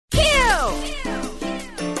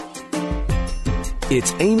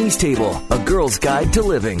It's Amy's Table, a girl's guide to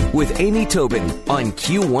living with Amy Tobin on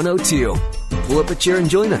Q102. Pull up a chair and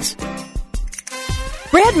join us.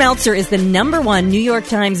 Brad Melzer is the #1 New York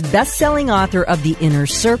Times best-selling author of The Inner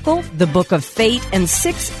Circle, The Book of Fate, and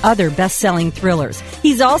 6 other best-selling thrillers.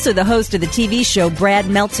 He's also the host of the TV show Brad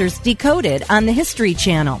Meltzer's Decoded on the History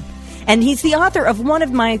Channel. And he's the author of one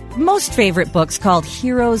of my most favorite books called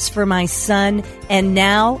Heroes for My Son. And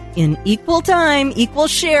now, in equal time, equal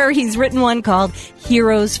share, he's written one called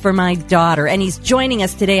Heroes for My Daughter. And he's joining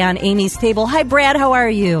us today on Amy's Table. Hi, Brad. How are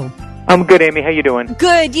you? I'm good, Amy. How you doing?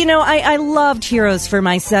 Good. You know, I loved Heroes for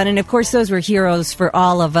My Son, and of course those were heroes for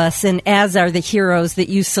all of us, and as are the heroes that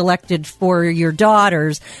you selected for your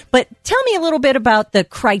daughters. But tell me a little bit about the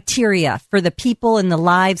criteria for the people and the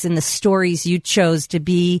lives and the stories you chose to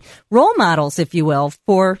be role models, if you will,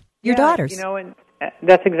 for your daughters. You know, and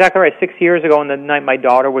that's exactly right. 6 years ago, on the night my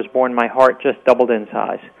daughter was born, my heart just doubled in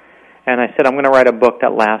size. And I said, I'm going to write a book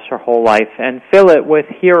that lasts her whole life and fill it with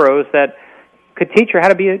heroes that could teach her how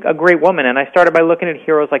to be a great woman. And I started by looking at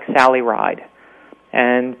heroes like Sally Ride.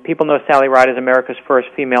 And people know Sally Ride is America's first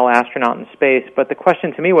female astronaut in space, but the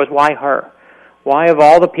question to me was, why her? Why, of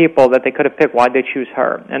all the people that they could have picked, why did they choose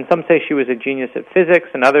her? And some say she was a genius at physics,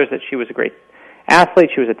 and others that she was a great athlete,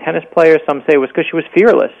 she was a tennis player. Some say it was because she was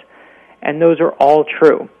fearless. And those are all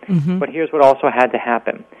true. Mm-hmm. But here's what also had to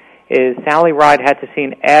happen, is Sally Ride had to see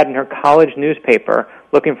an ad in her college newspaper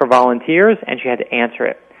looking for volunteers, and she had to answer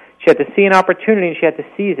it. She had to see an opportunity, and she had to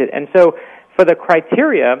seize it. And so, for the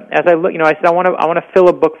criteria, as I look, I said I want to fill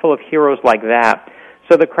a book full of heroes like that.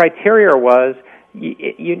 So the criteria was,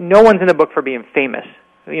 no one's in the book for being famous.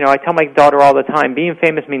 I tell my daughter all the time, being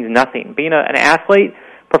famous means nothing. Being an athlete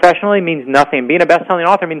professionally means nothing. Being a best-selling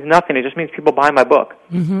author means nothing. It just means people buy my book.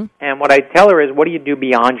 Mm-hmm. And what I tell her is, what do you do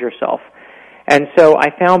beyond yourself? And so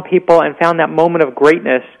I found people and found that moment of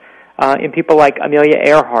greatness in people like Amelia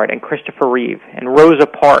Earhart and Christopher Reeve and Rosa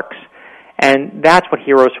Parks. And that's what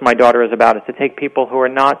Heroes for My Daughter is about, is to take people who are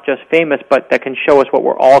not just famous, but that can show us what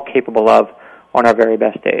we're all capable of on our very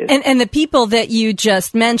best days. And the people that you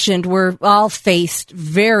just mentioned were all faced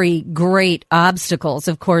very great obstacles.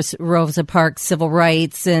 Of course, Rosa Parks, civil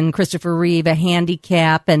rights, and Christopher Reeve, a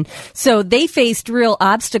handicap. And so they faced real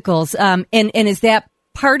obstacles. And is that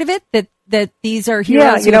part of it, that these are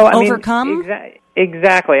heroes who have overcome?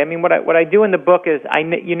 Exactly. I mean, what I do in the book is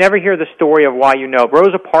you never hear the story of why you know.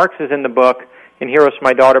 Rosa Parks is in the book in Heroes for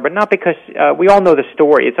My Daughter, but not because we all know the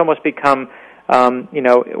story. It's almost become,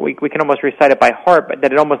 we can almost recite it by heart, but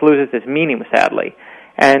that it almost loses its meaning, sadly.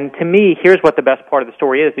 And to me, here's what the best part of the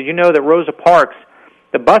story is. Did you know that Rosa Parks,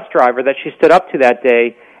 the bus driver that she stood up to that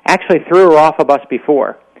day, actually threw her off a bus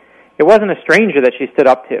before? It wasn't a stranger that she stood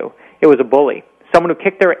up to. It was a bully, someone who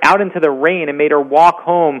kicked her out into the rain and made her walk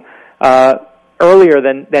home earlier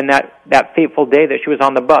than that fateful day that she was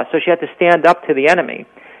on the bus. So she had to stand up to the enemy.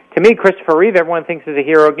 To me, Christopher Reeve, everyone thinks is a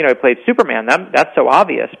hero. He played Superman. That's so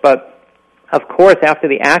obvious. But, of course, after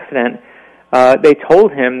the accident, they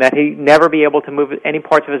told him that he'd never be able to move any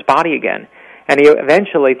parts of his body again. And he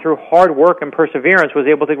eventually, through hard work and perseverance, was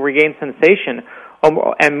able to regain sensation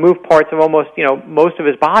and move parts of almost, most of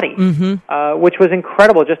his body, which was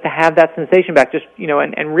incredible just to have that sensation back,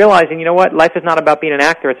 and realizing, life is not about being an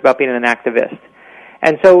actor, it's about being an activist.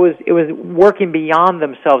 And so it was working beyond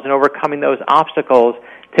themselves and overcoming those obstacles,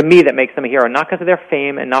 to me, that makes them a hero, not because of their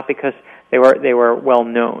fame and not because they were well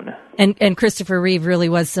known. And Christopher Reeve really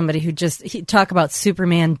was somebody who talk about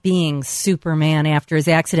Superman being Superman after his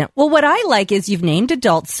accident. Well, what I like is you've named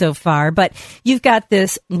adults so far, but you've got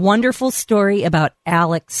this wonderful story about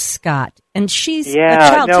Alex Scott, and she's a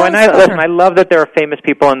child. I love that there are famous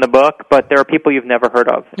people in the book, but there are people you've never heard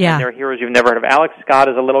of. Yeah. And there are heroes you've never heard of. Alex Scott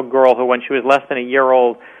is a little girl who, when she was less than a year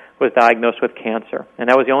old, was diagnosed with cancer, and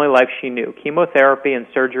that was the only life she knew: chemotherapy and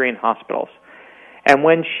surgery in hospitals. And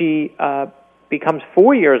when she becomes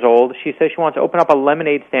 4 years old, she says she wants to open up a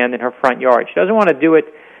lemonade stand in her front yard. She doesn't want to do it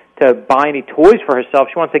to buy any toys for herself.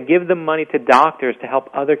 She wants to give the money to doctors to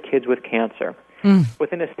help other kids with cancer.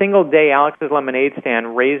 Within a single day, Alex's lemonade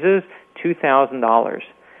stand raises $2,000.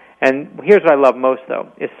 And here's what I love most, though,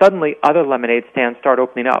 is suddenly other lemonade stands start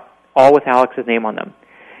opening up, all with Alex's name on them.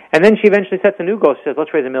 And then she eventually sets a new goal. She says,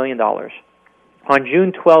 let's raise $1 million. On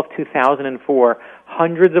June 12, 2004,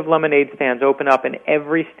 hundreds of lemonade stands open up in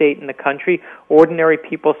every state in the country, ordinary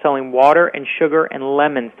people selling water and sugar and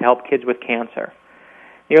lemons to help kids with cancer.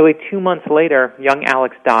 Nearly 2 months later, young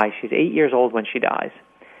Alex dies. She's 8 years old when she dies.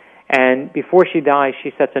 And before she dies,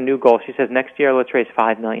 she sets a new goal. She says, next year, let's raise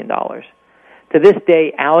 $5 million. To this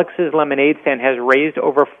day, Alex's lemonade stand has raised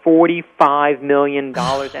over $45 million,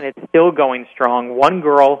 and it's still going strong. One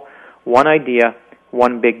girl, one idea,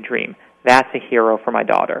 one big dream. That's a hero for my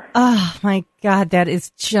daughter. Oh, my God, that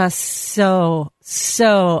is just so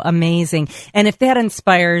amazing. And if that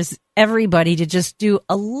inspires everybody to just do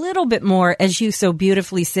a little bit more, as you so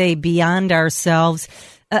beautifully say, beyond ourselves,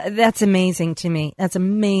 that's amazing to me. That's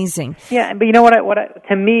amazing. Yeah, but you know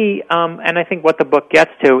to me, and I think what the book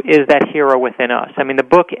gets to is that hero within us. I mean, the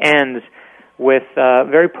book ends with a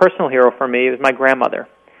very personal hero for me. It was my grandmother.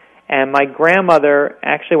 And my grandmother,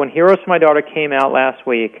 actually, when Heroes for My Daughter came out last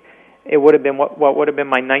week, it would have been what would have been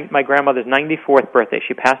my grandmother's 94th birthday.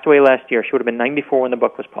 She passed away last year. She would have been 94 when the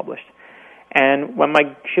book was published. And when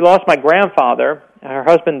she lost my grandfather, her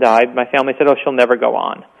husband died, my family said, she'll never go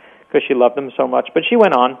on, because she loved him so much. But she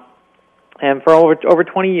went on, and for over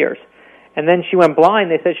 20 years. And then she went blind.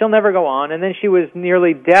 They said, she'll never go on. And then she was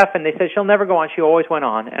nearly deaf, and they said, she'll never go on. She always went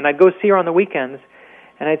on. And I'd go see her on the weekends,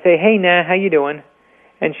 and I'd say, hey, Nah, how you doing?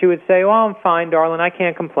 And she would say, I'm fine, darling, I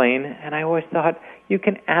can't complain. And I always thought, you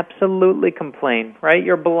can absolutely complain, right?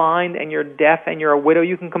 You're blind and you're deaf and you're a widow.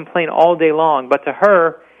 You can complain all day long. But to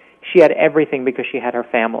her, she had everything because she had her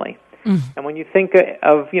family. And when you think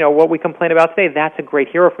of, what we complain about today, that's a great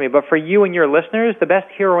hero for me. But for you and your listeners, the best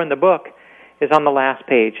hero in the book is on the last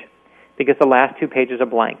page, because the last 2 pages are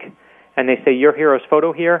blank. And they say your hero's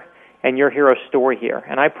photo here and your hero's story here.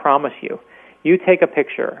 And I promise you, you take a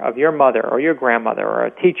picture of your mother or your grandmother or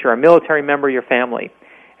a teacher, a military member of your family,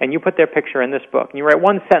 and you put their picture in this book, and you write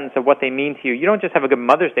one sentence of what they mean to you. You don't just have a good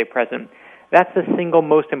Mother's Day present. That's the single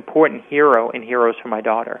most important hero in Heroes for My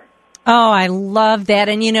Daughter. Oh, I love that.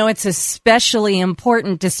 And, it's especially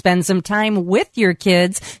important to spend some time with your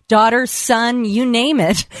kids, daughter, son, you name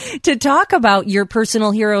it, to talk about your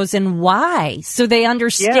personal heroes and why, so they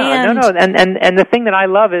understand. Yeah, no. And the thing that I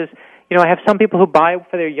love is, I have some people who buy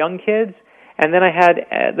for their young kids. And then I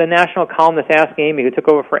had the national columnist Ask Amy, who took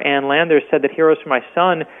over for Ann Landers, said that Heroes for My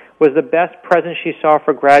Son was the best present she saw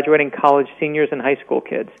for graduating college seniors and high school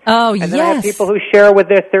kids. Oh, and yes. And then I have people who share with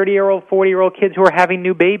their 30-year-old, 40-year-old kids who are having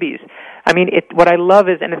new babies. I mean, what I love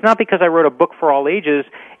is, and it's not because I wrote a book for all ages,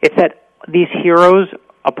 it's that these heroes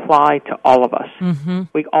apply to all of us. Mm-hmm.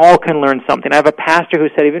 We all can learn something. I have a pastor who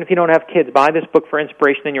said, even if you don't have kids, buy this book for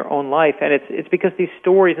inspiration in your own life. And it's because these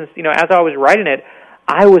stories, and as I was writing it,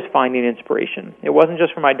 I was finding inspiration. It wasn't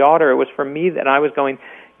just for my daughter. It was for me that I was going,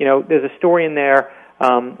 there's a story in there.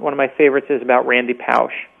 One of my favorites is about Randy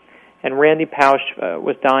Pausch. And Randy Pausch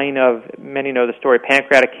was dying of, many know the story,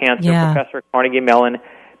 pancreatic cancer. Yeah. Professor at Carnegie Mellon,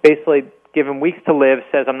 basically given weeks to live,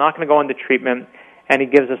 says, I'm not going to go into treatment. And he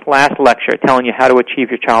gives this last lecture telling you how to achieve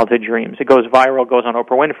your childhood dreams. It goes viral, goes on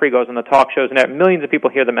Oprah Winfrey, goes on the talk shows, and millions of people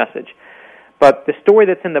hear the message. But the story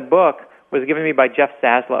that's in the book was given me by Jeff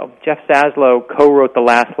Zaslow. Jeff Zaslow co-wrote the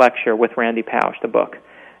last lecture with Randy Pausch, the book.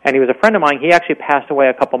 And he was a friend of mine. He actually passed away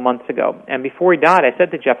a couple months ago. And before he died, I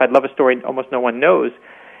said to Jeff, I'd love a story almost no one knows.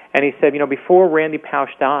 And he said, before Randy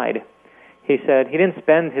Pausch died, he said he didn't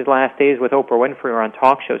spend his last days with Oprah Winfrey or on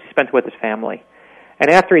talk shows. He spent it with his family. And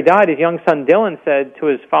after he died, his young son Dylan said to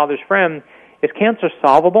his father's friend, is cancer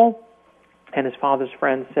solvable? And his father's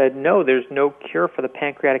friend said, no, there's no cure for the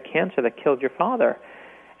pancreatic cancer that killed your father.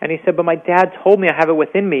 And he said, but my dad told me I have it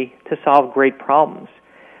within me to solve great problems.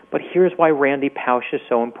 But here's why Randy Pausch is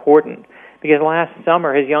so important. Because last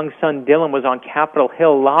summer, his young son Dylan was on Capitol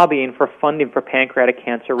Hill lobbying for funding for pancreatic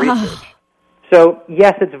cancer research. So,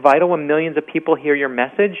 yes, it's vital when millions of people hear your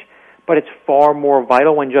message, but it's far more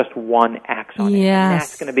vital when just one acts on it. And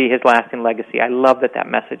that's going to be his lasting legacy. I love that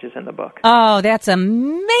message is in the book. Oh, that's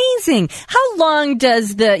amazing. How long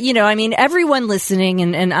does everyone listening,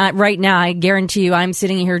 and right now, I guarantee you, I'm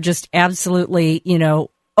sitting here just absolutely,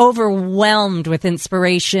 overwhelmed with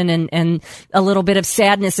inspiration and a little bit of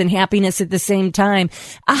sadness and happiness at the same time.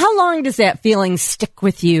 How long does that feeling stick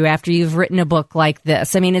with you after you've written a book like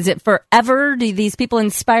this? I mean, is it forever? Do these people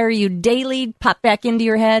inspire you daily, pop back into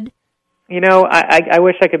your head? I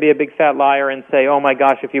wish I could be a big fat liar and say, oh my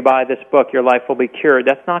gosh, if you buy this book, your life will be cured.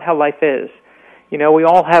 That's not how life is. We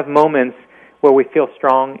all have moments where we feel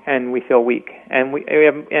strong and we feel weak. And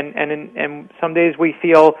and some days we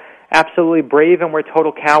feel absolutely brave and we're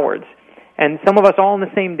total cowards. And some of us all in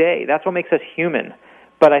the same day. That's what makes us human.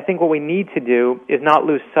 But I think what we need to do is not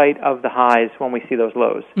lose sight of the highs when we see those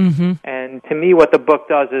lows. Mm-hmm. And to me, what the book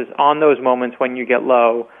does is on those moments when you get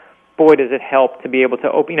low, boy, does it help to be able to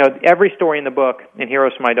open. Every story in the book, in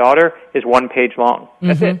Heroes for My Daughter, is 1 page long.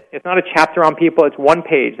 That's it. It's not a chapter on people. It's 1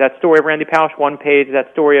 page. That story of Randy Pausch, 1 page. That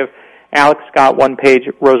story of Alex Scott, 1 page.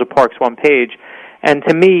 Rosa Parks, 1 page. And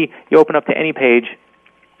to me, you open up to any page,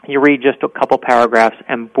 You read just a couple paragraphs,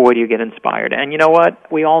 and boy, do you get inspired. And you know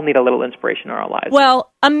what? We all need a little inspiration in our lives.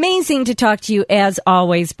 Well, amazing to talk to you as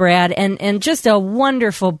always, Brad, and just a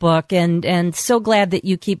wonderful book, and so glad that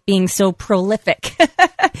you keep being so prolific.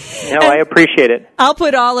 I appreciate it. I'll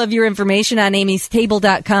put all of your information on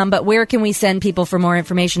amystable.com, but where can we send people for more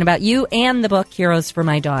information about you and the book, Heroes for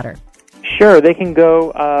My Daughter? Sure, they can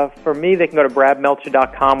go, for me, they can go to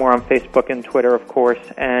bradmelzer.com. We're on Facebook and Twitter, of course,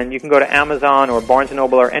 and you can go to Amazon or Barnes &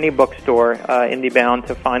 Noble or any bookstore, IndieBound,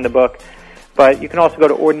 to find the book. But you can also go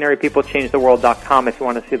to ordinarypeoplechangetheworld.com if you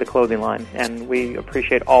want to see the clothing line. And we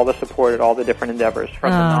appreciate all the support at all the different endeavors,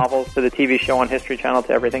 from the novels to the TV show on History Channel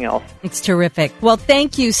to everything else. It's terrific. Well,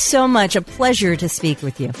 thank you so much. A pleasure to speak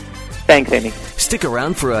with you. Thanks, Amy. Stick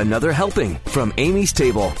around for another helping from Amy's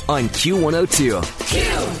Table on Q102.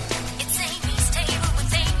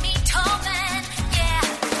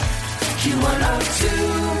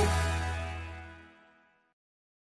 Q102.